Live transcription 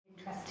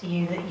to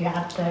you that you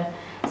had the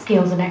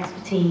skills and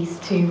expertise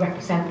to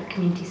represent the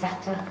community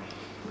sector.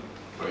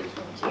 Great.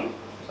 Thank you.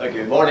 Thank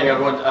you. Morning,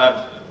 everyone.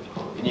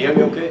 Can you hear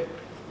me okay?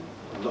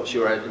 I'm not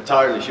sure,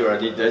 entirely sure I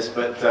need this,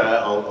 but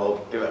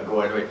I'll give it a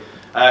go anyway.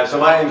 So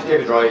my name is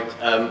David Wright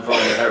from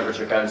the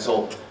Herefordshire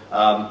Council.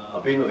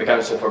 I've been with the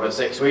council for about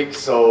 6 weeks,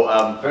 so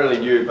I'm fairly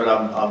new, but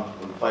I'm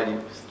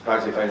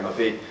gradually finding my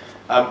feet.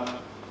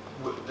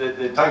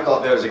 The title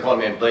up there is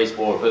Economy and Place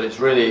Board, but it's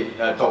really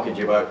talking to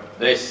you about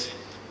this.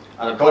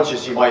 And I'm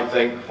conscious you might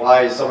think,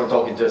 why is someone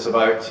talking to us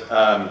about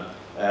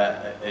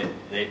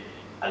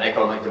an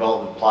economic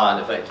development plan,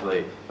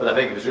 effectively? But I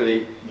think it was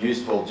really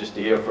useful just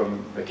to hear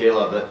from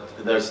Michaela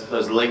that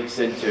there's links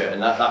into it,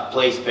 and that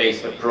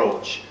place-based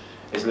approach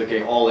is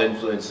looking at all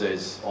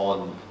influences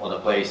on a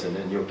place, and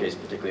in your case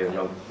particularly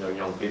on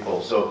young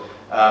people. So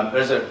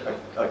there's a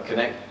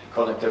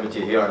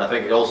connectivity here, and I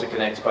think it also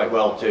connects quite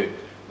well to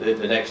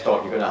the next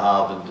talk you're going to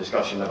have and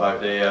discussion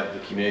about the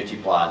community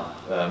plan.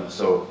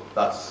 So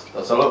that's a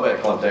little bit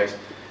of context.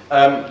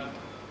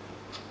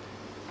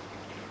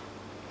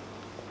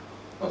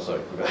 Oh,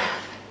 sorry,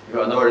 we've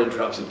got another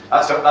introduction.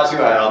 That's who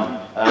I am.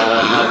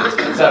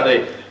 And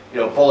certainly,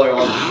 following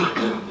on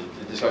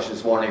the discussion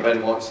this morning, if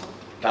anyone wants to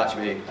catch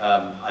me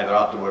either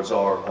afterwards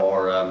or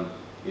at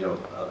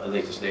a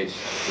later stage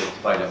to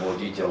find out more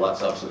detail,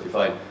 that's absolutely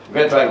fine. I'm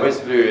going to try and whiz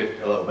through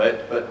it a little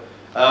bit, but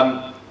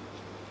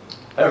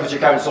Herefordshire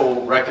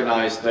Council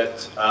recognised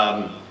that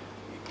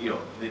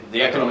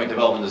the economic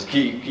development is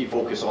key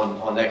focus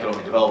on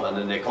economic development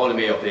and the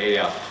economy of the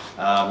area.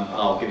 And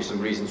I'll give you some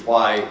reasons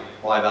why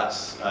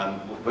that's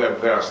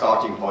where our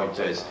starting point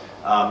is.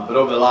 But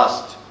over the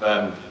last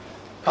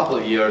couple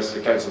of years,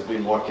 the council has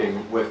been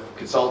working with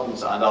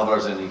consultants and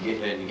others and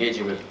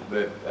engaging with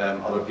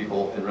other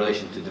people in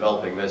relation to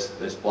developing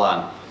this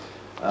plan.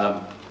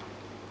 The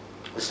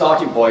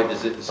starting point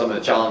is some of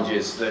the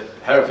challenges that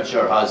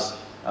Herefordshire has.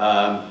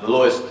 The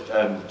lowest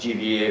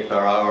GVA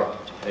per hour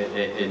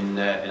in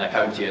a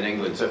county in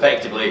England. So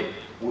effectively,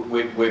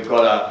 we've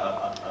got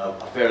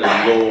a fairly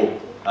low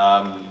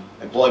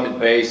employment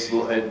base,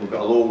 we've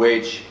got a low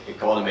wage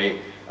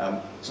economy.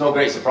 It's no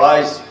great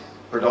surprise,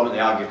 predominantly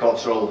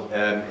agricultural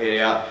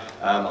area,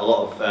 a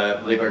lot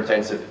of labour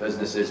intensive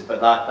businesses,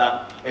 but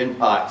that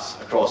impacts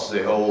across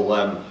the whole,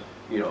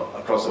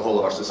 across the whole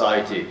of our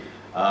society.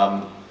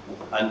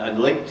 And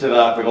linked to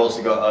that, we've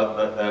also got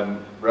a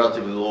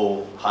relatively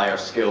low higher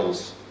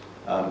skills.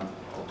 I'll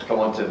come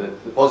on to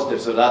the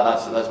positives of that.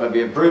 That's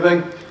maybe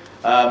improving.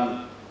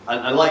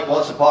 And like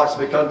lots of parts of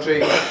the country,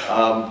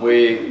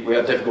 we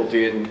have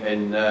difficulty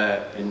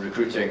in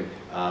recruiting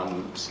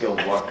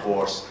skilled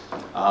workforce.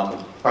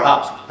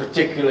 Perhaps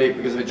particularly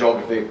because of the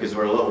geography, because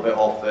we're a little bit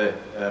off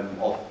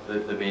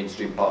the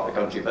mainstream part of the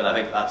country. But I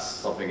think that's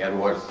something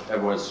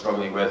everyone's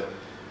struggling with.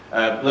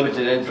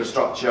 Limited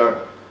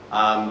infrastructure.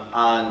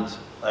 And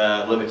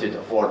limited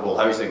affordable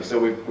housing. So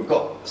we've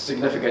got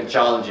significant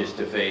challenges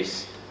to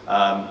face,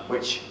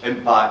 which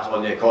impact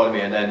on the economy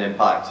and then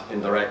impact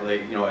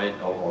indirectly,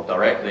 or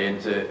directly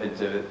into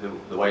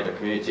the wider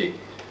community.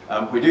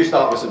 We do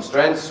start with some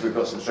strengths. We've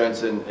got some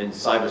strengths in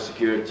cyber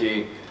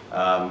security,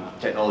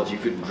 technology,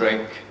 food and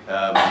drink,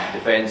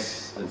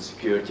 defence and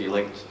security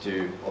linked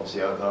to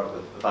obviously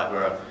the fact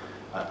we're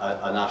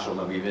a national,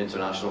 maybe even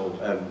international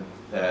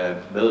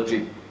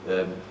military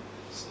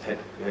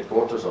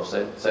headquarters or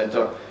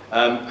centre.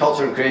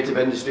 Culture and creative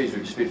industries,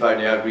 we've just been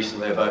finding out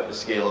recently about the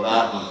scale of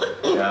that.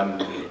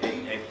 And,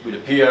 it would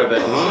appear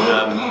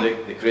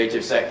that the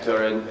creative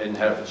sector in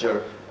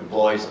Herefordshire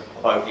employs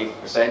about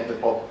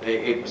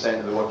 8%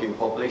 of the working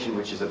population,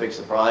 which is a big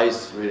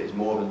surprise. Really, it's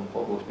more than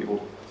what most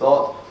people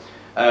thought.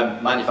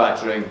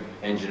 Manufacturing,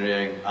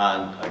 engineering,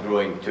 and a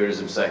growing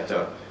tourism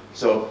sector.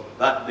 So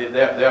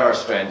there are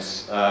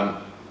strengths.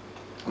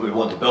 We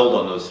want to build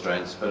on those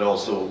strengths, but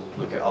also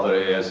look at other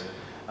areas.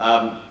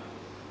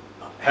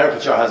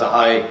 Herefordshire has a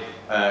high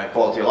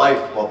quality of life.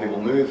 A lot of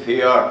people move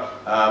here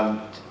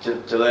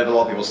to live. A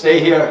lot of people stay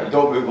here and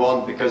don't move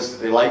on because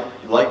they like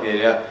the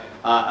area.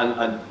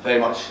 And very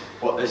much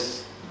what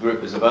this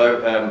group is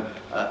about,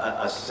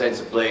 a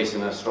sense of place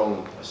and a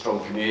strong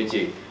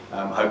community.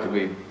 How can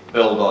we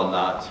build on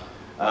that?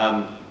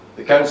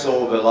 The council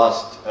over the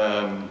last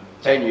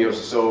 10 years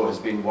or so has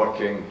been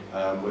working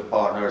with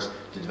partners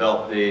to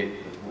develop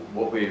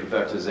what we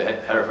refer to as the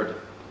Hereford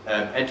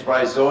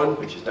Enterprise Zone,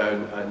 which is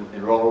down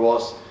in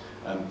Rotherwas,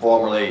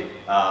 formerly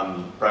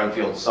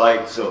brownfield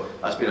site. So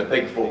that's been a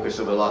big focus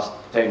over the last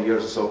 10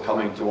 years or so,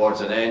 coming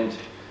towards an end.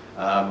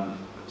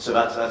 So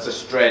that's a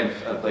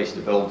strength and a place to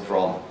build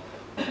from.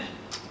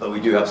 But we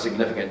do have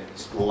significant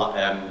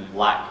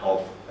lack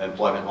of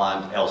employment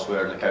land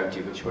elsewhere in the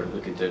county, which we're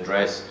looking to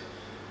address.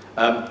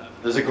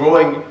 There's a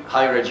growing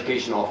higher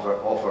education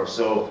offer.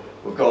 So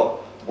we've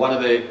got one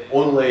of the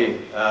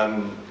only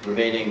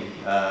remaining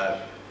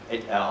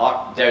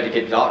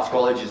dedicated arts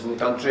colleges in the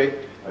country,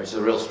 which is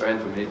a real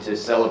strength. We need to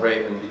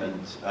celebrate,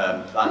 and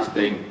that's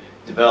being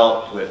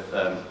developed with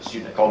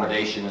student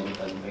accommodation and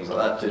things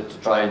like that to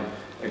try and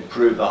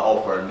improve that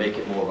offer and make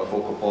it more of a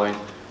focal point.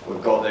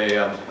 We've got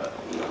a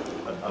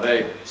a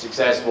very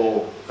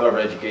successful further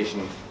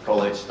education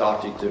college,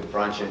 starting to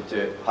branch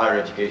into higher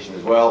education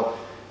as well.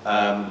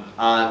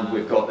 And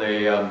we've got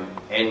the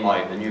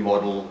NMITE, the New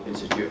Model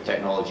Institute of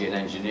Technology and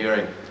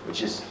Engineering,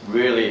 which is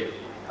really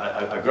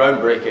a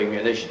groundbreaking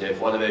initiative,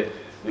 one of the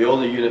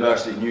only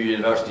new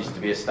universities to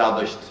be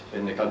established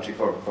in the country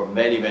for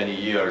many, many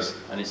years,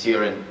 and it's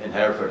here in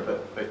Hereford,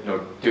 but you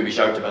know, do be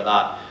shout about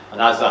that.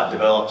 And as that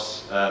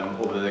develops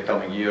over the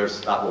coming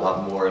years, that will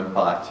have more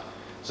impact.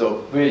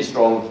 So really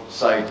strong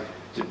side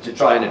to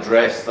try and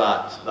address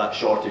that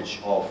shortage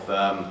of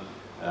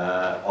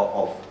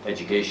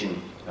education,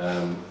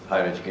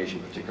 higher education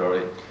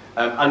particularly.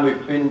 And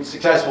we've been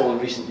successful in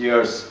recent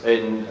years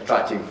in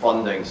attracting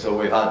funding. So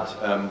we've had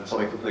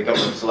the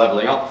government's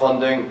levelling up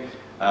funding,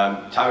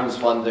 towns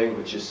funding,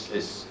 which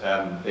is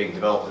being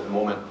developed at the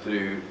moment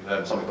through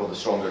something called the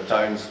Stronger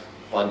Towns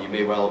Fund. You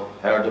may well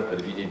have heard of, but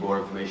if you need more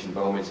information,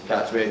 by all means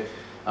catch me.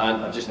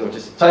 And I've just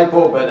noticed a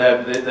typo,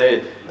 but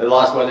the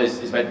last one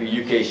is meant to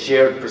be UK's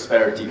Shared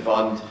Prosperity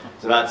Fund.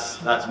 So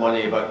that's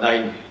money, about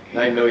 £9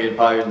 million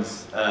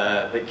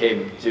that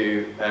came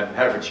to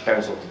Herefordshire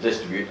Council to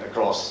distribute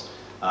across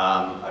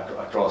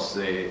the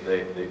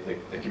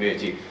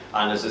community,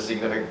 and there's a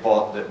significant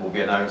pot that will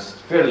be announced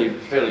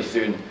fairly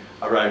soon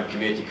around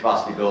community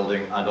capacity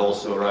building and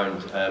also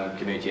around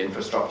community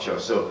infrastructure.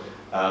 So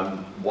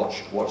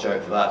watch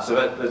out for that. So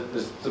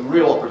there's some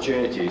real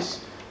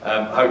opportunities.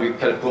 How do we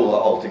kind of pull that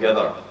all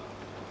together?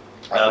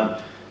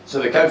 So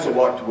the council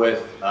worked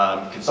with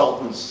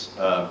consultants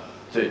to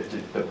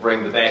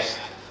bring the best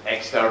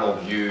external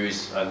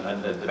views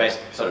and the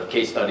best sort of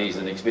case studies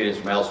and experience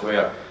from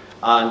elsewhere.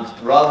 And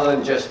rather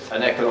than just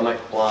an economic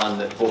plan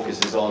that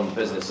focuses on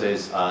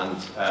businesses and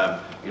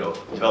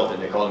developing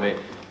the economy,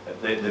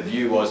 the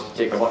view was to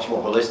take a much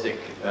more holistic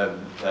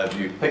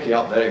view, picking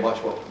up very much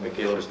what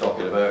Michaela was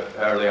talking about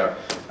earlier,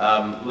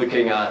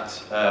 looking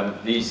at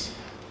these.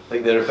 I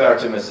think they refer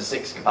to them as the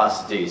 6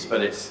 capacities,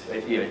 but it's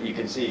you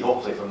can see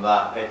hopefully from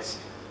that it's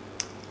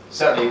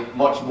certainly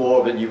much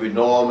more than you would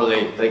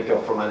normally think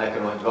of from an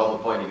economic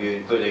development point of view,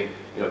 including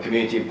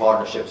community and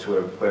partnerships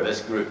where this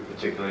group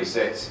particularly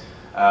sits.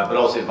 But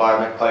also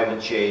environment,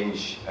 climate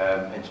change,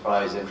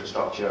 enterprise,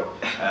 infrastructure,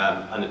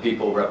 and the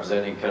people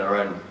representing kind of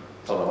around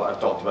some of what I've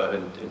talked about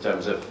in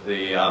terms of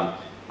the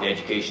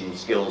education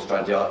skills,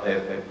 trying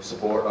to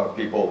support our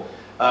people.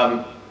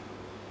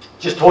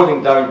 Just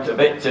honing down a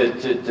bit to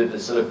the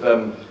sort of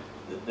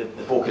the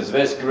focus of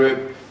this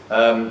group.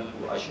 I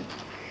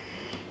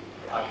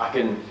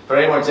can, for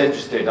anyone who's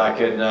interested, I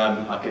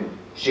can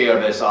share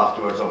this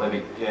afterwards, or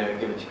maybe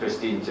give it to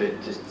Christine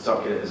to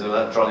circulate as an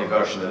electronic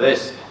version of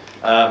this.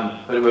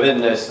 But within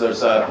this,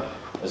 there's a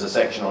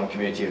section on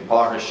community and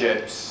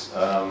partnerships,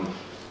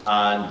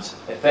 and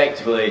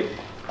effectively,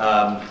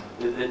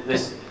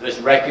 this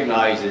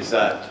recognises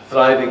that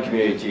thriving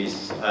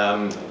communities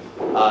and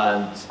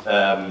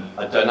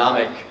a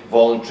dynamic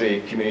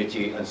voluntary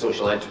community and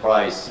social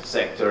enterprise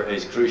sector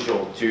is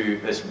crucial to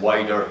this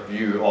wider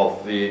view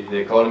of the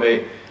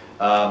economy.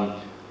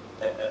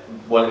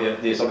 One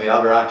of some of the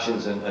other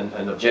actions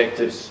and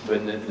objectives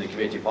within the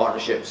community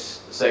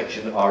partnerships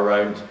section are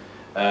around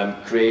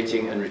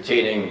creating and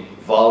retaining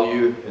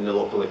value in the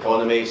local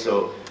economy.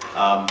 So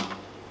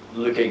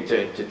looking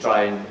to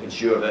try and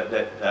ensure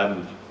that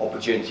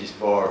opportunities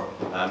for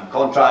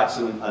contracts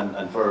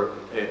and for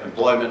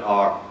employment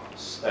are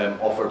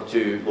offered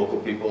to local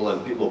people,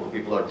 and local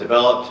people are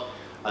developed,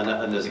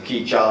 and there's a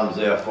key challenge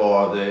there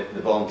for the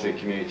voluntary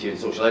community and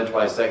social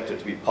enterprise sector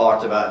to be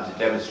part of that and to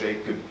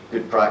demonstrate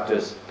good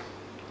practice.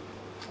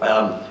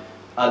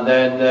 And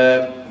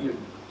then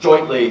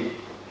jointly,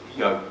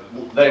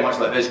 very much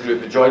like this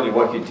group, jointly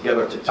working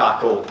together to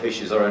tackle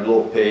issues around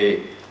low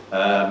pay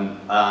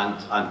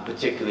and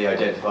particularly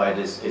identified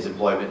as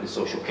employment and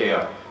social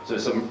care. So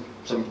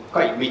some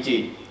quite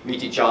meaty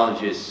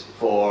challenges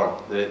for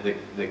the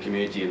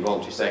community and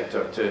voluntary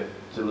sector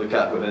to look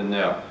at within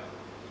there.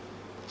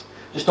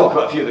 Just talk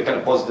about a few of the kind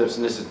of positives,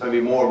 and this is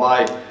maybe more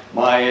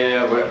my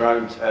area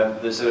around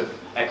the sort of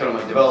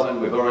economic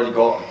development. We've already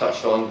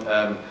touched on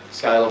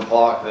Skyland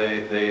Park,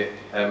 the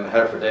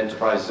Hereford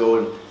Enterprise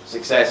Zone,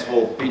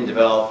 successful, being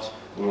developed.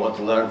 We want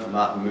to learn from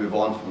that and move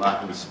on from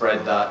that and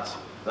spread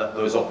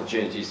those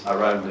opportunities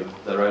around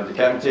the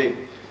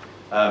county.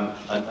 And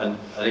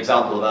an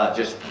example of that,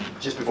 just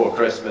before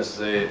Christmas,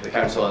 the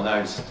council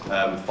announced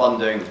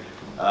funding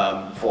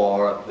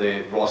for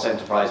the Ross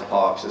Enterprise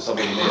Park. So some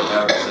of you may have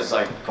heard, it's a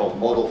site called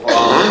Model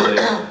Farm,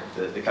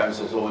 the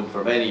council's owned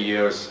for many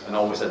years and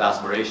always had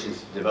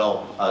aspirations to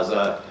develop as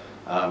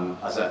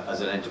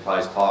an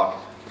enterprise park.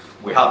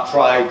 We have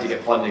tried to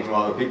get funding from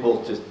other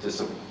people to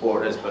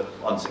support this, but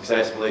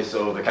unsuccessfully.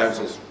 So the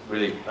council's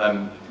really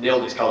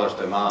nailed its colours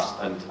to a mast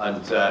and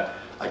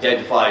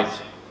identified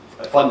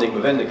funding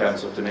within the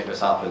council to make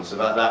this happen. So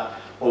that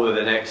over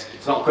the next,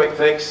 it's not a quick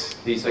fix,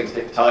 these things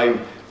take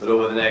time, but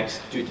over the next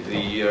 2 to 3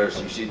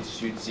 years you should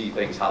see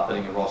things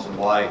happening in Ross and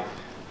Wye.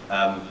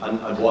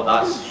 And what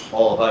that's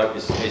all about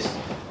is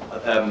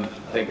I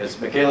think as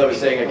Michaela was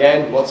saying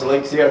again, lots of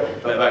links here,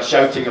 but about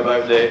shouting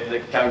about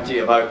the county,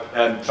 about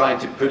trying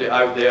to put it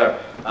out there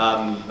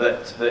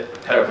that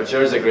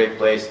Herefordshire is a great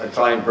place, and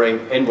try and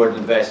bring inward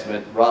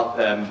investment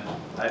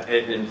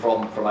in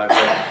from out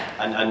there.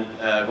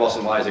 And Ross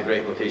and Wye is a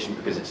great location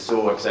because it's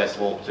so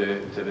accessible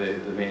to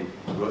the main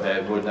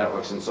road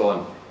networks and so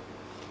on.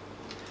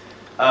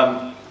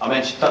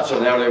 I touched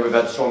on earlier, we've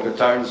had Stronger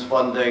Towns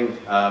funding,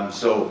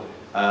 that's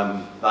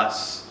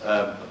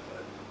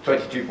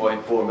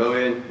 22.4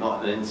 million,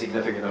 not an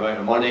insignificant amount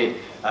of money,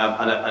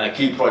 and a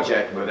key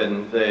project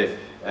within the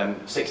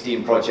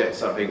 16 projects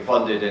that are being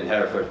funded in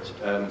Hereford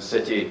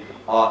City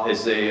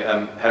is the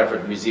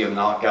Hereford Museum and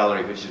Art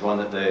Gallery, which is one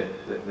that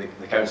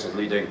the council is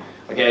leading.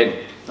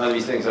 Again, none of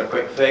these things are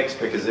quick fix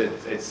because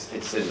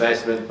it's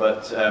investment,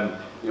 but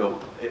you know,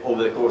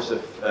 over the course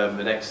of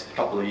the next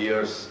couple of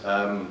years,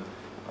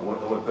 I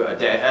won't put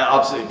an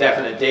absolute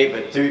definite date,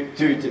 but 2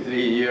 to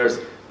 3 years,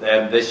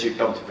 this should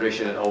come to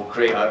fruition, and it will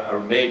create a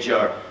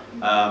major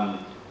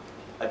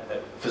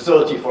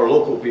facility for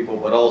local people,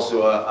 but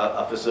also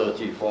a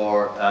facility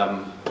for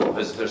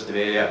visitors to the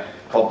area,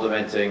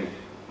 complementing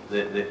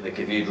the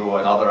cathedral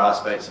and other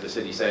aspects of the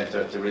city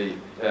centre to really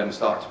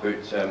start to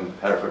put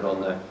Hereford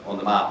on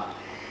the map.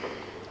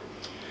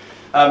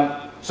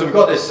 So we've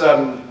got this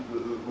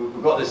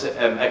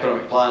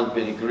economic plan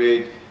being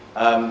agreed.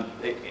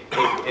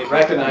 It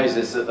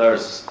recognises that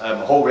there's a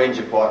whole range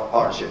of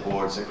partnership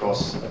boards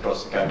across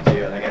the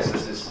county, and I guess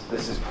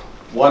this is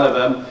one of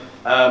them.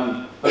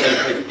 But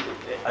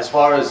as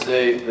far as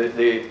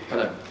the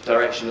kind of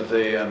direction of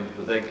the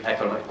big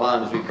economic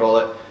plan, as we call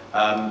it,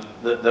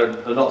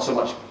 they're not so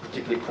much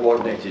particularly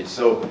coordinated.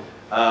 So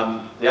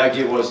the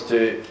idea was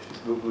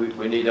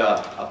we need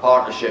a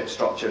partnership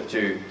structure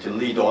to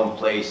lead on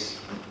place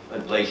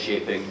and place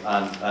shaping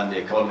and the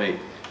economy.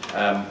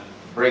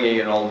 Bringing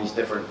in all these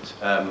different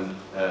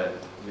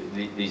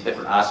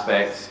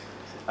aspects,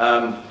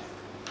 and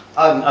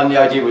the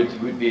idea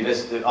would be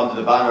this under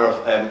the banner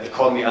of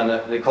economy and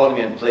the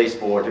Economy and Place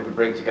Board. It would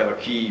bring together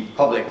key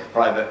public,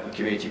 private, and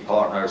community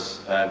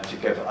partners to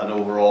give an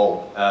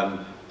overall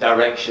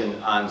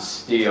direction and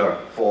steer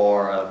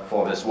for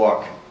this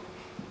work.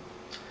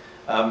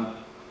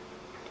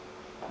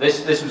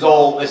 This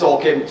all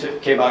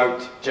came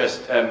out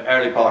just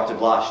early part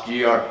of last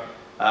year.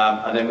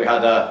 And then we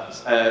had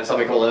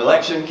something called an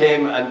election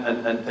came,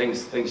 and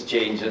things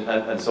changed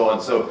and so on.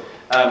 So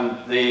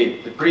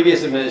the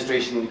previous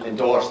administration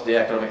endorsed the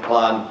economic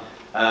plan,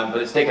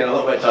 but it's taken a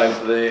little bit of time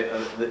for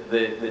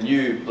the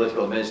new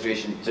political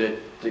administration to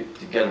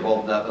get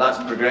involved in that. But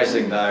that's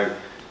progressing now,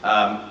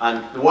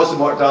 and there was some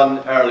work done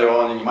earlier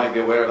on, and you might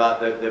be aware of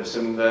that. There was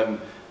some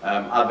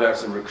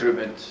adverts and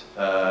recruitment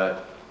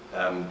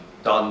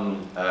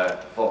done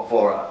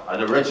for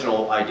an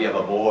original idea of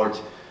a board.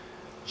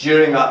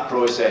 During that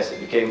process, it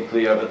became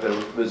clear that there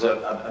was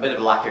a bit of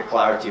a lack of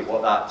clarity of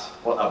what that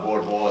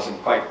board was and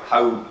quite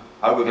how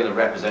we're going to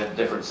represent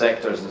different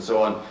sectors and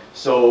so on.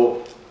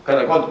 So,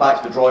 kind of gone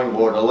back to the drawing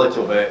board a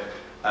little bit.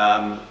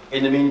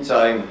 In the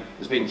meantime,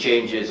 there's been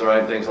changes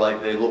around things like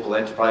the local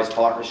enterprise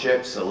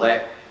partnerships. The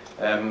LEP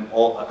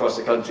all across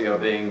the country are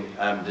being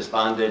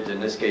disbanded. In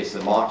this case,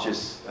 the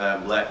Marches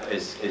LEP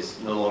is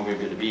no longer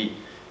going to be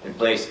in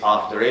place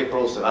after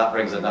April, so that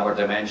brings another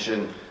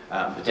dimension.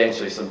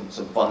 Potentially some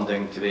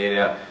funding to the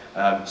area.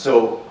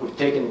 So we've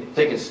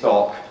taken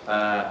stock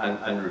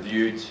and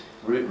reviewed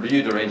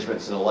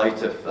arrangements in the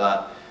light of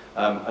that,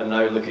 and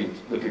now looking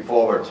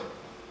forward.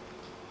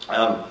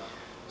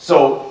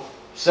 So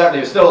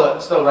certainly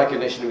there's still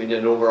recognition that we need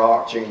an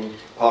overarching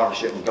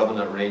partnership and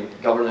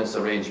governance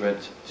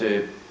arrangement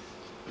to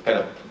kind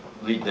of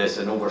lead this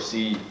and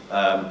oversee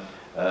the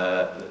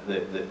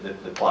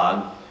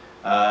plan.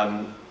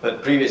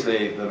 But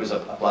previously there was a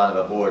plan of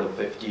a board of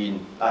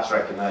 15. That's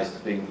recognised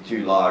as being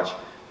too large,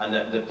 and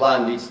the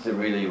plan needs to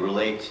really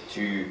relate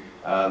to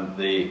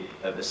the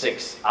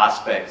 6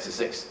 aspects, the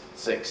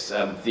six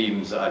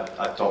themes that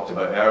I talked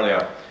about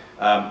earlier.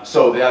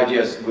 So the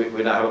idea is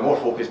we now have a more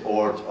focused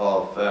board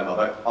of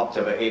up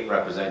to about 8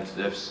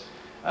 representatives.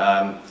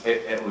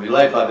 It will be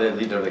led by the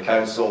leader of the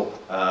council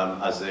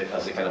as the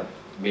kind of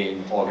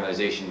main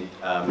organisation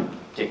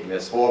taking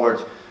this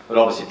forward, but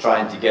obviously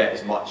trying to get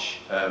as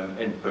much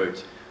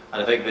input.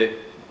 And I think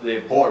the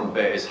important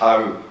bit is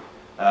how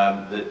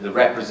the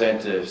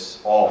representatives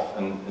of,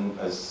 and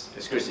as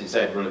Christian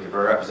said, we're looking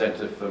for a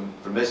representative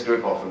from this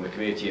group or from the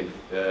community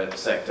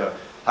sector,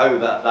 how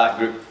that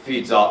group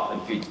feeds up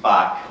and feeds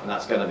back, and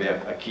that's going to be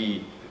a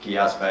key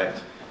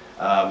aspect.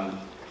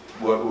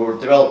 We're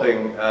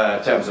developing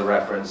terms of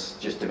reference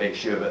just to make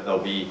sure that there'll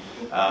be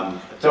a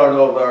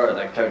turnover and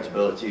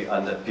accountability,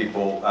 and that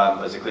people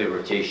there's a clear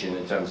rotation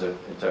in terms of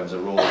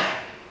roles.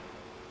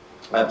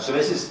 So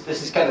this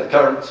is kind of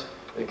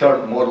the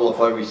current model of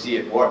how we see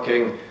it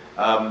working.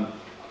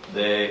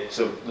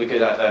 So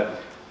looking at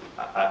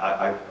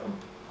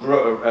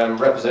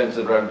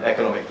representative around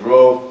economic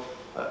growth,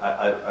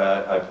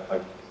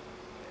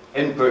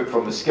 input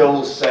from the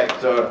skills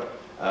sector,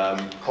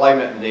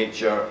 climate and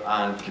nature,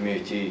 and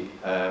community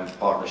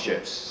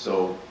partnerships.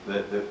 So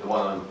the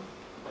one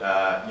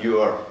on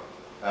your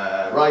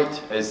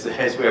right is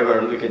where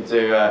we're looking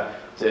to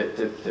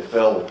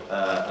fill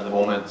at the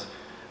moment.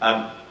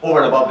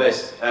 Over and above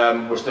this,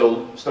 we're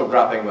still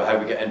grappling with how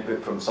we get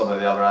input from some of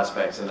the other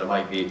aspects, and there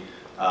might be,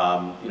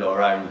 you know,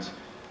 around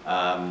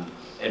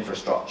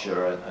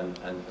infrastructure and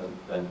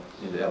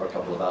you know, the other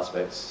couple of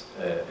aspects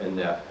in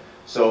there.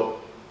 So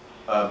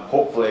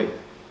hopefully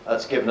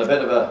that's given a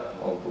bit of a,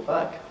 I'll go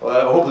back,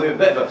 hopefully a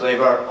bit of a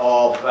flavour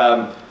of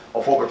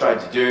what we're trying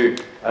to do.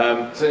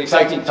 It's an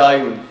exciting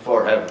time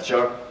for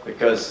Herefordshire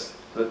because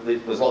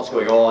there's lots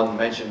going on,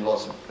 mentioned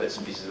lots of bits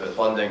and pieces about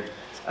funding,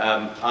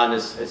 and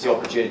it's the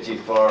opportunity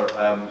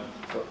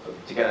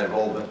to get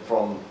involvement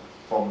from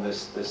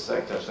this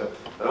sector. So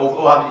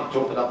we'll happy to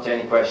open up to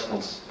any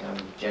questions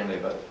generally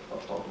about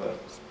what I'll talk about.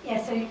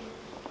 Yeah, so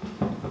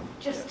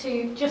just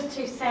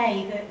to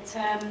say that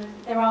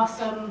there are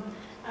some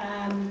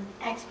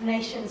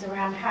explanations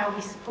around how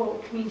we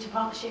support community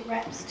partnership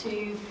reps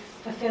to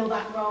fulfil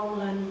that role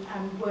and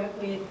work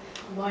with the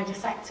wider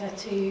sector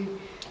to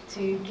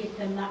give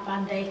them that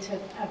mandate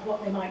of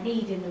what they might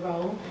need in the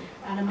role.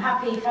 And I'm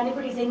happy if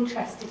anybody's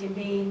interested in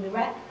being the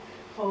rep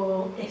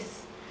for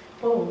this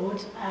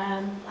board.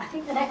 I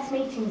think the next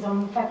meeting's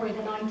on February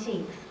the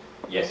 19th.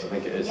 Yes, I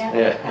think it is. Yeah.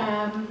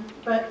 Yeah.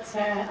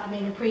 I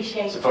mean,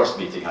 appreciate... It's the first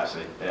meeting,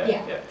 actually.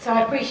 Yeah. So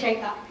I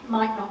appreciate that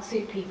might not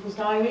suit people's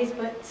diaries,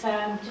 but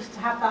just to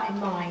have that in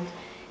mind.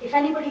 If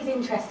anybody's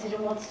interested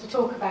and wants to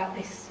talk about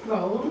this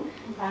role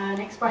and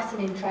express an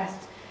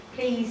interest,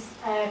 please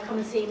come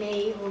and see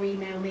me or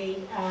email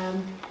me,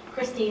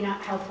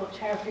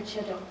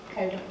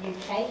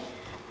 Christine@healthwatchherefordshire.co.uk,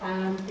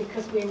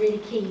 because we're really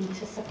keen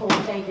to support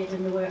David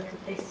and the work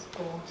of this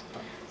board.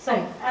 So,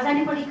 has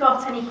anybody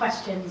got any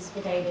questions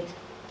for David?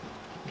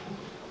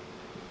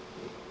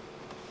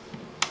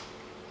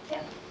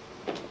 Yeah.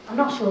 I'm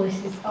not sure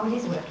this is, oh, it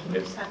is working.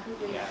 Yes. Yeah,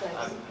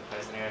 I'm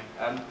opposed anyway.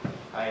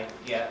 Hi,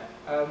 yeah.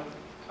 I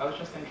was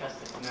just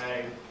interested to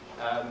know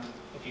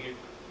if you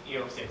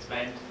obviously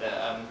explained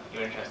that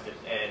you're interested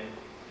in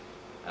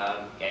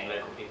getting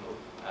local people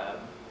to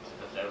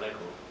fulfill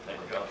local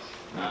jobs,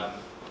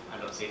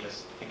 and obviously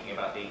just thinking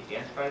about the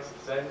enterprise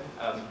zone.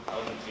 I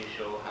wasn't too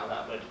sure how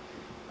that would.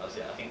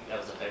 Obviously, I think there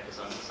was a focus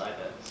on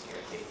cyber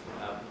security.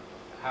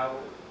 How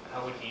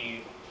would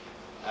you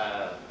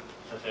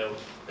fulfill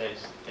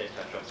those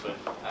type of jobs with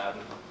from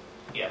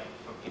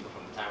people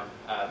from the town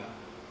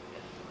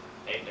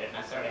if they don't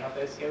necessarily have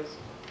those skills?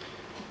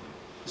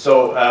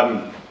 So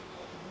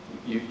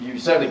you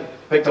certainly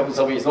picked up on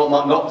something. It's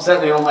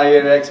certainly not my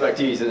area of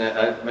expertise, and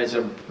I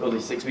mentioned I'm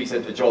only 6 weeks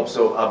into the job,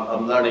 so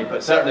I'm learning.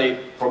 But certainly,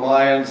 from what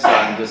I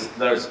understand,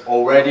 there's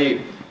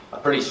already a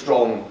pretty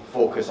strong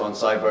focus on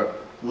cyber,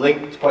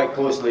 linked quite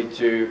closely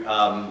to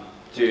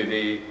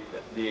the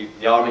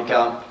army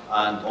camp,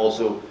 and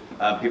also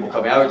people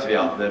coming out of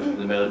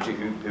the military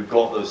who've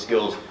got those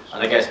skills.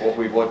 And I guess what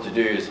we want to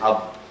do is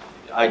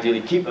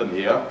ideally keep them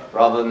here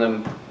rather than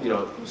them, you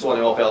know,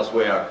 swanning off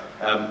elsewhere.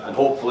 And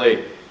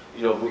hopefully,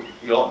 you know,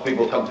 a lot of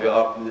people come to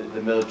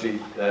the military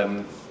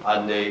and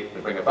they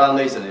bring their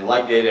families and they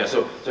like the area.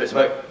 So it's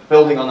about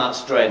building on that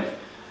strength.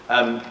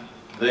 Down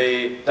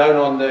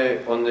on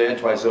the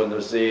enterprise zone,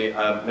 there's the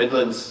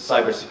Midlands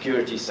Cyber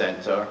Security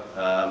Centre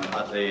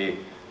at the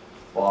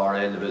far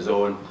end of the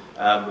zone,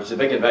 which is a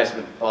big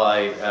investment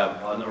by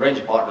a range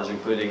of partners,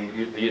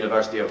 including the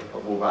University of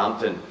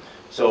Wolverhampton.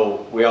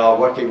 So we are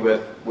working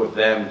with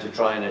them to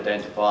try and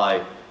identify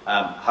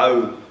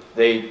how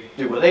they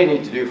do what they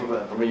need to do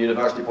from a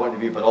university point of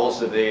view, but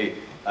also they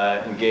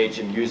engage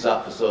and use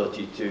that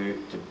facility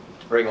to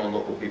bring on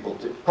local people,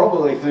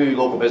 probably through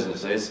local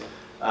businesses.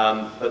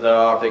 But there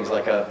are things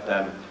like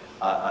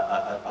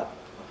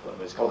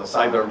it's called a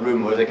cyber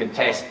room where they can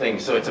test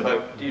things. So it's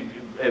about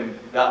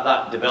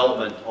that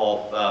development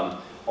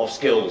of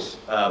skills.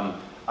 And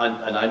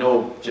I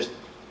know, just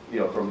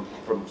from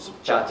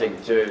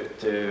chatting to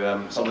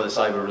some of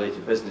the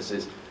cyber-related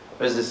businesses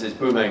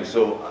booming.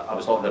 So I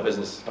was talking to a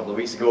business a couple of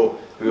weeks ago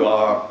who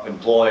are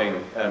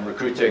employing,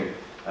 recruiting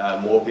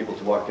more people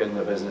to work in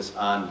their business,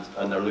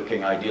 and they're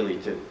looking ideally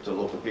to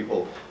local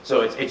people.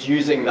 So it's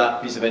using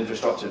that piece of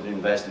infrastructure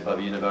invested by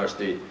the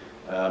university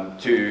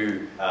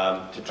to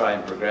try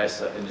and progress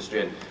that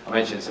industry. And I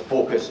mentioned it's a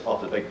focus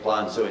of the big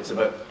plan, so it's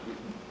about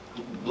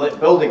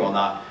building on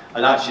that,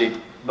 and actually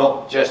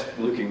not just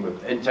looking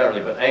internally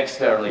but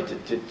externally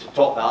to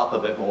top that up a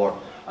bit more,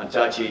 and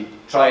to actually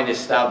try and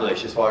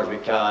establish as far as we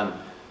can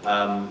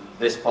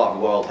this part of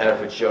the world,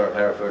 Herefordshire,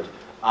 Hereford,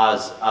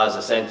 as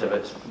a centre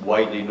that's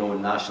widely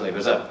known nationally.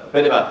 There's a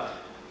bit of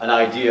an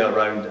idea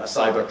around a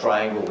cyber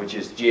triangle, which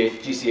is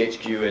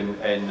GCHQ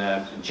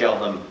in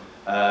Cheltenham,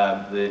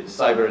 the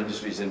cyber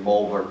industries in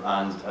Malvern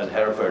and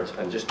Hereford,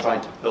 and just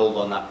trying to build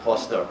on that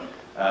cluster,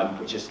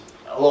 which is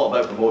a lot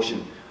about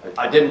promotion.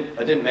 I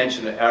didn't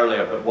mention it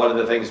earlier, but one of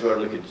the things we're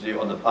looking to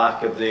do on the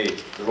back of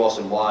the Ross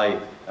and Y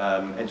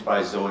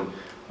enterprise zone,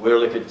 we're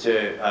looking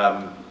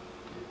to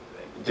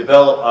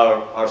develop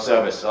our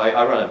service.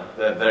 I run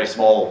a very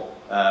small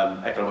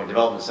Economic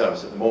Development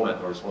Service at the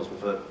moment. We're responsible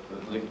for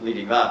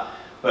leading that.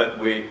 But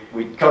we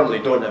currently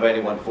don't have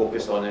anyone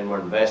focused on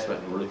inward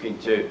investment. We're looking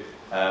to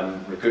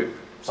recruit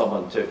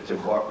someone to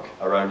work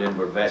around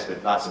inward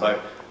investment. That's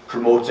about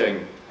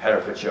promoting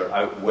Herefordshire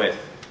out with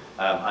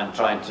and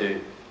trying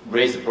to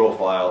raise the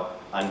profile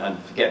and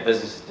get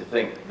businesses to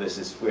think this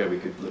is where we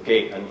could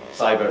locate. And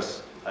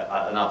cyber's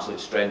an absolute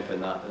strength in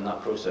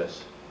that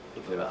process.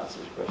 Hopefully that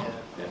answers your question.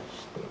 Yeah.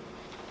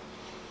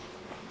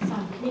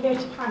 Sam, can you go to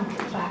Frank at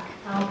the back?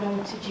 I'll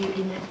go to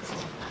Judy next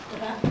after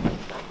that.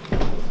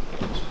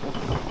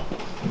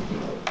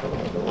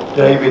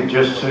 David,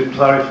 just to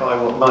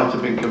clarify what might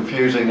have been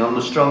confusing, on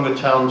the Stronger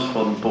Towns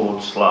Fund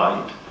board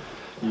slide,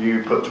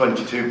 you put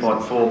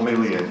 22.4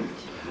 million,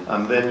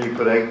 and then you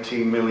put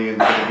 18 million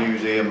for the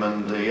museum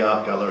and the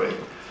art gallery.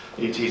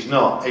 It is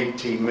not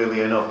 18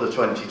 million of the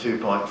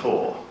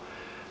 22.4.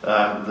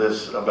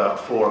 There's about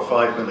 4 or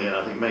 5 million,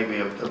 I think,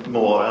 maybe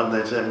more, and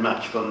there's then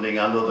match funding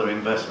and other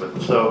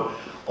investment. So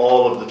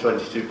all of the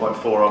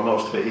 22.4, or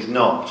most of it, is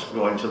not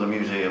going to the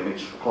museum.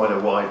 It's quite a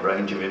wide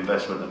range of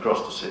investment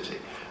across the city.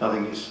 I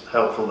think it's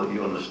helpful that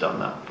you understand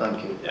that.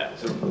 Thank you. Yeah,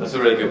 so that's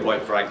a really good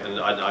point, Frank, and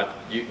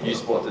you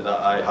spotted that,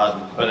 I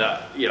hadn't,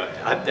 but you know,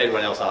 had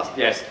anyone else asked?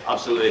 Yes,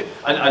 absolutely,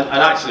 and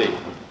actually,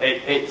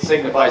 it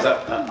signifies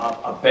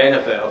a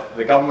benefit of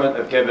the government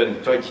have given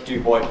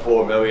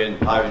 £22.4 million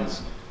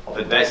of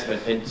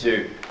investment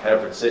into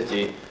Hereford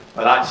City,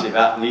 but actually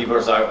that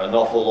levers out an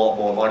awful lot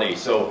more money.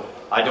 So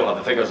I don't have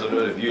the figures, I don't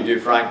know if you do,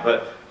 Frank,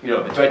 but you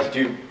know, the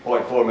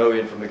 22.4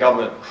 million from the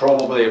government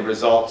probably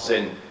results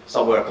in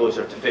somewhere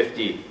closer to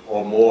 50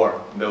 or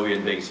more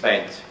million being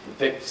spent,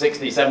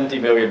 60, 70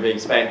 million being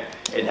spent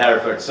in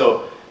Hereford.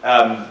 So,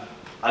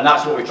 and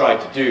that's what we try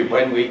to do.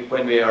 When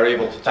we are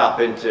able to tap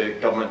into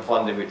government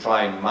funding, we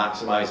try and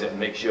maximise it and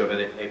make sure that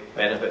it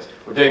benefits.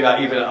 We're doing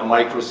that even at a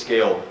micro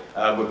scale.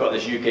 We've got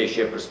this UK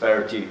Share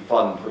Prosperity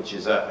Fund, which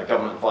is a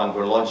government fund.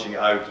 We're launching it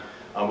out,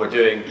 and we're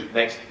doing,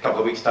 next couple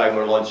of weeks' time,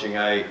 we're launching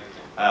a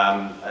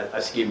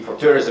scheme for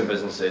tourism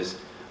businesses,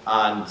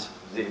 and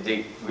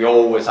we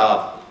always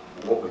have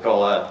what we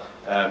call a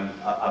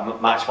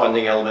match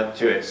funding element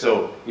to it.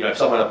 So, you know, if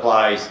someone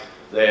applies,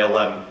 they'll,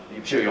 I'm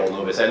sure you all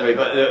know this anyway,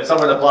 but if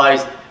someone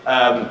applies,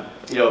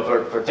 you know,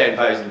 for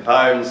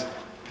 £10,000,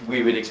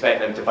 we would expect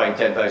them to find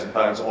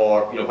 £10,000,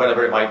 or, you know,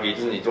 whatever it might be. It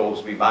doesn't need to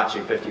always be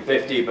matching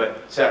 50-50,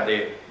 but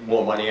certainly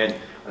more money in.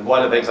 And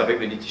one of the things I think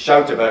we need to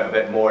shout about a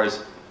bit more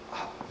is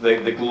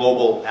the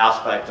global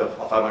aspect of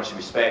how much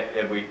we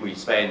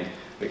spend,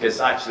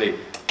 because actually,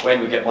 when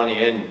we get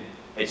money in,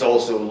 it's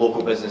also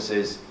local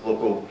businesses,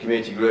 local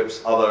community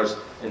groups, others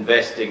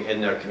investing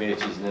in their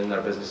communities and in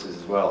their businesses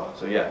as well.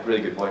 So yeah,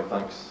 really good point,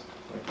 thanks.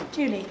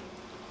 Julie.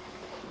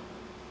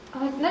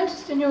 I've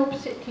noticed in your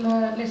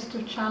particular list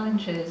of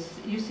challenges,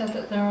 you said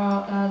that there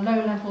are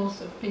low levels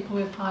of people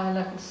with higher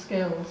level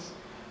skills.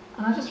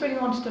 And I just really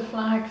wanted to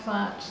flag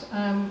that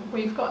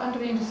we've got under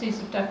the indices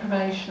of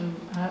deprivation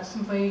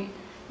some of the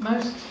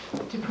most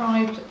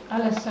deprived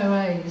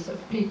LSOAs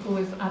of people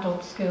with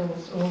adult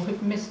skills or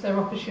who've missed their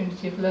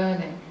opportunity of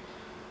learning.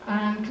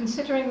 And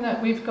considering that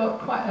we've got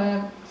quite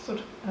a sort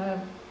of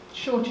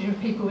shortage of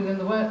people within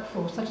the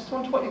workforce, I just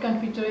wonder what you're going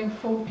to be doing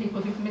for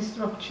people who've missed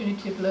their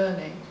opportunity of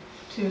learning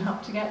to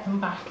help to get them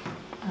back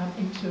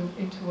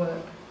into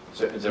work.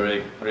 So it's a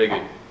really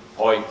good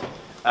point.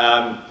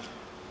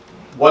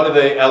 One of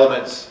the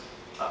elements,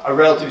 a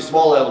relatively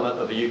small element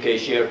of the UK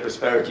Share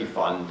Prosperity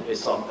Fund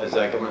is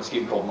a government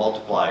scheme called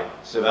Multiply.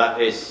 So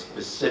that is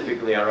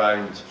specifically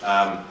around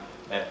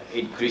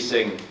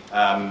increasing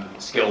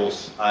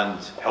skills and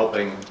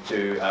helping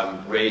to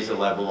raise the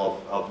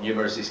level of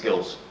numeracy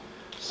skills.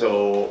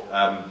 So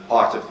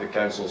part of the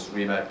council's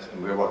remit,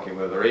 and we're working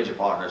with a range of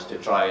partners to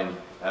try and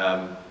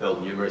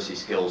build numeracy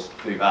skills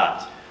through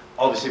that.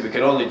 Obviously, we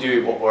can only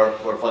do what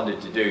we're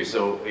funded to do.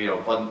 So, you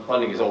know,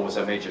 funding is always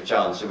a major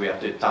challenge. So we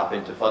have to tap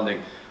into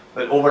funding.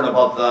 But over and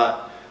above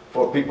that,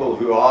 for people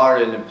who are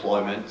in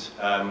employment,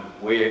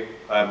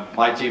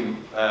 my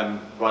team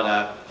run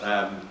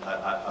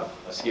a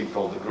scheme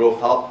called the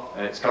Growth Hub.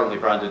 It's currently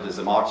branded as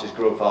the Marches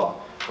Growth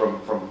Hub.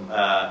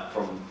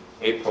 From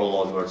April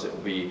onwards, it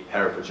will be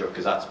Herefordshire,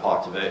 because that's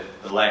part of it,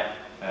 the LEP,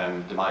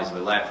 demise of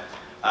the LEP.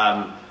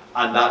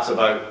 And that's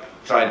about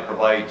trying to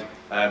provide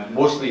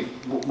most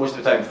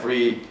of the time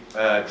free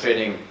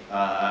training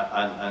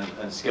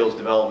and skills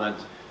development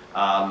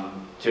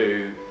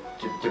to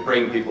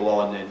bring people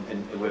on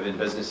within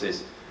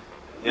businesses.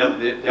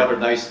 The other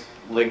nice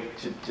link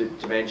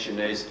to mention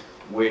is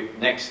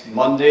next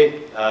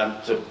Monday,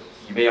 so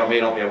you may or may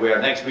not be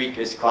aware, next week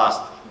is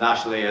classed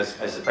nationally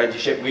as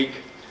Apprenticeship Week.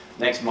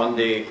 Next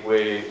Monday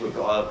we've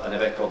got an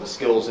event called the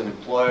Skills and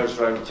Employers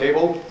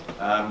Roundtable,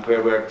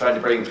 where we're trying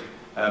to bring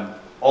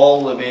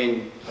all the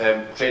main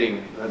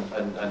training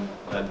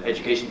and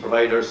education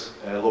providers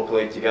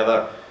locally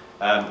together,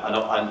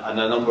 and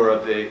a number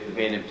of the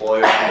main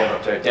employers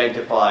together to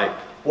identify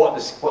what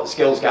the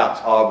skills gaps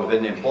are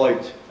within the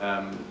employed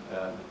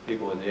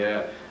people in the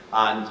area,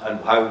 and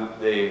how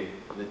the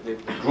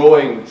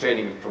growing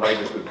training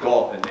providers we've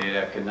got in the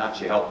area can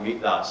actually help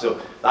meet that.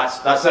 So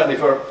that's certainly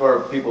for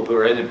people who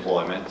are in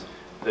employment.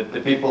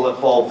 The people that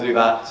fall through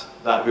that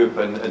hoop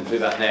and through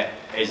that net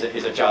is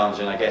a challenge,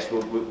 and I guess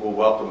we'll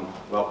welcome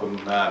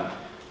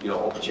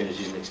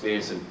opportunities and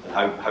experience and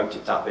how to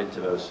tap into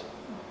those.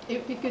 It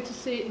would be good to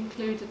see it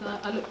included.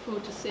 I look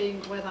forward to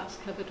seeing where that's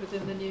covered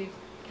within the new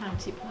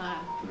county plan.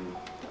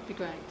 That'd be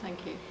great.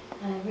 Thank you.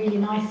 Really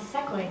nice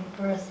segue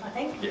for us, I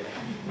think. Yeah.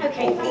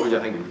 Okay. What was you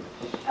thinking?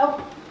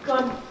 Oh, go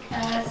on.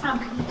 Sam,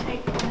 can you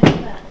take the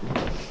next there?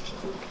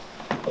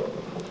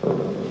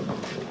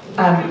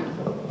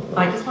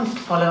 I just wanted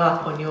to follow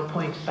up on your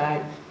point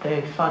about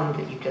the fund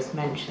that you just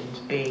mentioned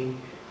being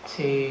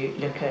to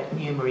look at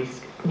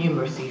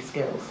numeracy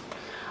skills.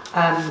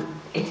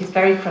 It is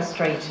very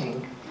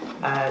frustrating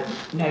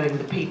knowing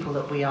the people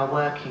that we are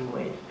working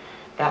with,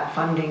 that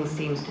funding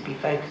seems to be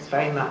focused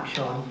very much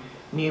on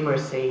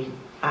numeracy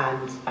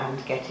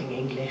and getting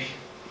English.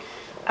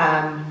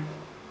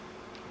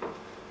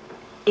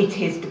 It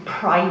is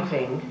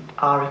depriving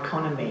our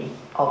economy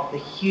of the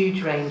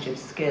huge range of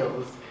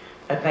skills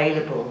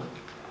available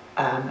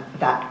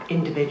that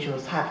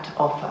individuals have to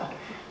offer,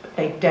 but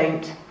they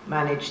don't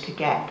manage to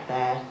get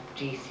their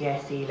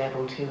GCSE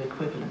level 2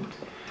 equivalent.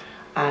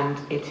 And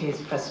it is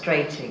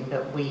frustrating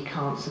that we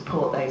can't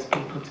support those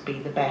people to be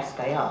the best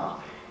they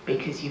are,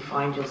 because you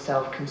find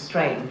yourself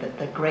constrained that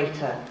the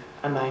greater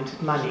amount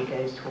of money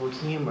goes towards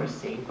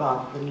numeracy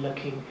rather than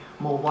looking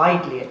more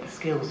widely at the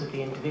skills of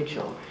the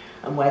individual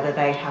and whether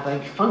they have a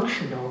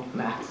functional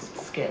maths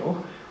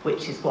skill,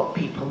 which is what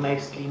people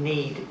mostly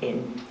need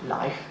in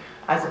life,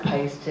 as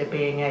opposed to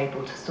being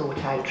able to sort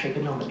out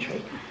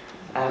trigonometry.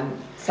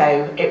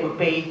 So it would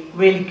be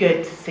really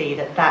good to see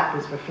that that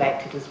was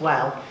reflected as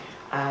well,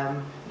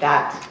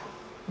 that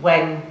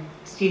when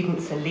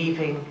students are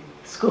leaving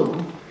school,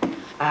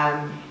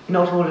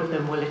 not all of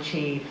them will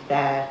achieve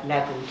their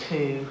level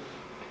 2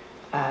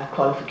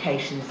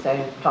 qualifications, so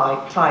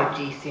five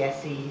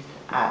GCSEs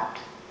at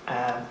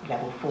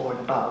level 4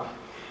 and above.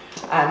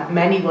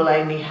 Many will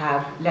only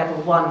have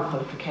level 1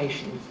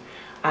 qualifications,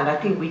 and I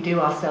think we do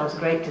ourselves a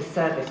great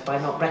disservice by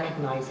not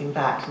recognising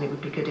that, and it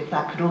would be good if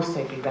that could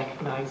also be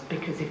recognised,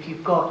 because if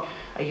you've got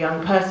a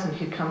young person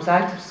who comes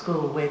out of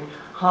school with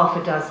half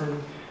a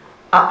dozen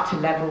up to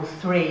level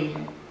 3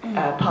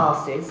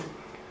 passes,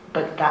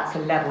 but that's a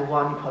level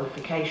 1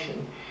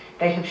 qualification,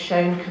 they have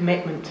shown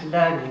commitment to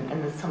learning,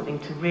 and there's something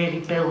to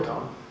really build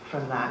on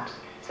from that.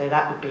 So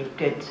that would be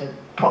good to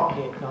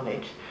properly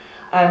acknowledge.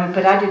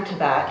 But added to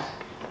that,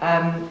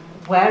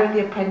 where are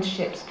the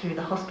apprenticeships through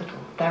the hospital?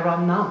 There are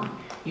none.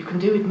 You can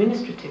do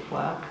administrative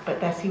work, but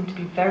there seem to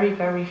be very,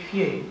 very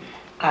few.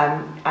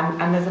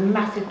 And there's a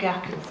massive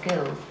gap in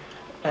skills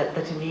that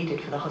are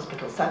needed for the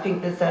hospital. So I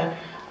think there's a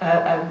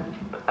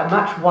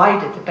much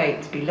wider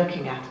debate to be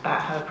looking at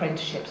about how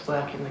apprenticeships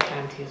work in the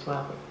county as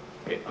well.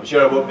 Okay. I'm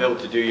sure I won't be able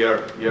to do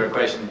your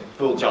question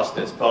full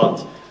justice,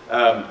 but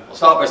I'll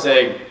start by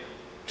saying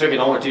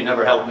trigonometry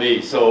never helped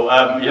me. So,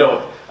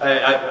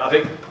 I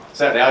think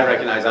certainly I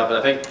recognise that, but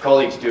I think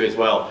colleagues do as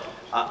well.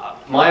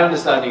 My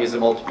understanding is the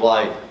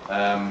multiply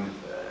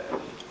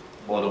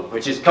model,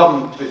 which has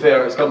come, to be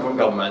fair, it's come from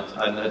government,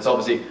 and it's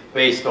obviously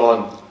based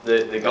on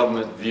the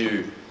government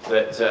view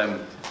that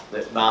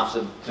that maths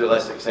and to a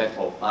lesser extent,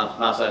 well,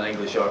 maths and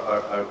English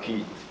are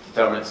key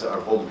determinants that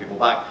are holding people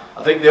back.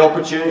 I think the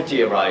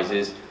opportunity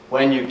arises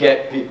when you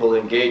get people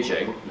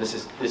engaging. This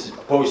is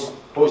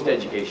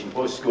post-education,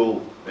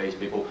 post-school based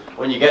people.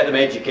 When you get them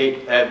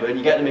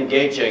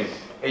engaging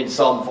in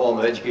some form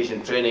of education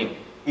and training,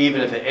 even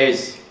if it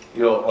is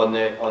on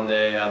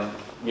the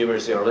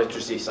numeracy or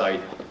literacy side,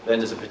 then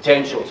there's a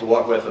potential to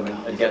work with them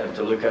and get them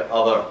to look at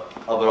other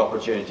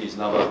opportunities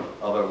and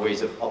other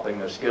ways of upping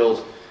their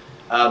skills.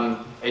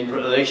 In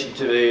relation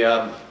to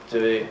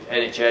the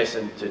NHS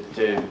and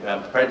to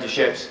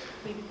apprenticeships,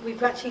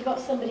 We've actually got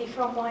somebody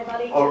from Wye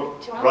Valley to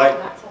answer right.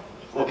 that.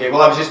 Okay,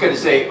 well I was just going to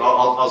say,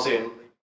 I'll say